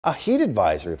A heat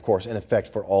advisory, of course, in effect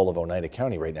for all of Oneida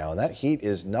County right now, and that heat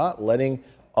is not letting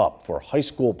up for high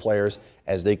school players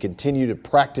as they continue to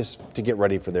practice to get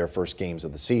ready for their first games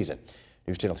of the season.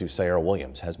 News Channel 2's Sierra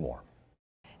Williams has more.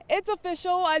 It's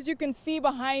official, as you can see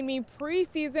behind me,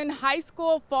 preseason high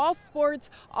school fall sports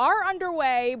are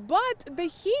underway, but the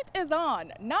heat is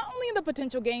on. Not only in the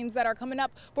potential games that are coming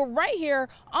up, but right here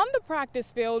on the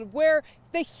practice field where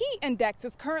the heat index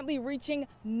is currently reaching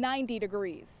 90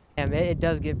 degrees. It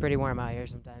does get pretty warm out here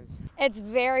sometimes. It's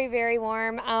very, very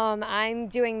warm. I'm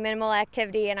doing minimal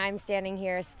activity and I'm standing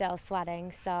here still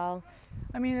sweating, so.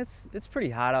 I mean, it's pretty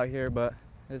hot out here, but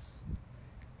it's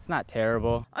not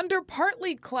terrible. Under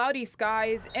partly cloudy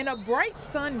skies and a bright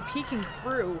sun peeking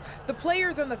through, the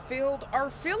players on the field are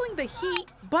feeling the heat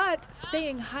but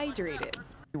staying hydrated.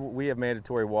 We have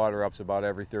mandatory water ups about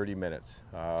every 30 minutes.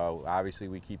 Obviously,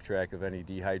 we keep track of any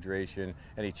dehydration,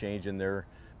 any change in their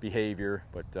behavior,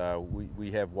 but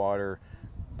we have water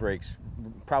breaks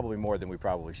probably more than we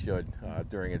probably should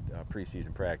during a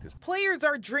preseason practice. Players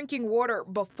are drinking water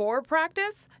before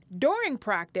practice, during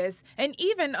practice, and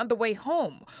even on the way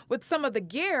home. With some of the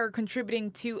gear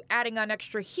contributing to adding on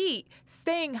extra heat,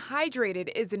 staying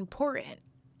hydrated is important.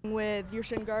 With your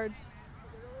shin guards,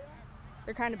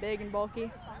 they're kind of big and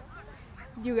bulky.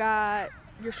 You got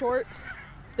your shorts,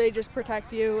 they just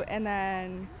protect you, and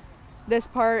then this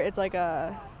part, it's like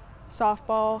a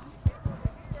softball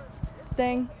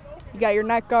thing. You got your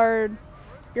neck guard,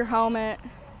 your helmet,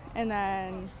 and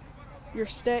then your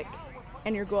stick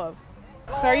and your glove.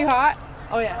 So are you hot?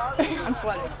 Oh yeah, I'm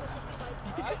sweating.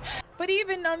 But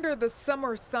even under the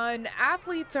summer sun,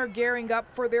 athletes are gearing up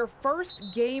for their first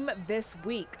game this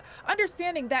week,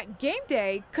 understanding that game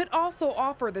day could also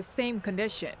offer the same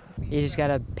condition. You just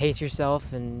gotta pace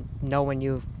yourself and know what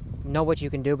you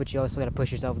can do, but you also gotta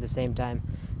push yourself at the same time.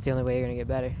 It's the only way you're gonna get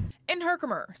better. In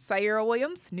Herkimer, Sierra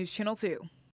Williams, News Channel 2.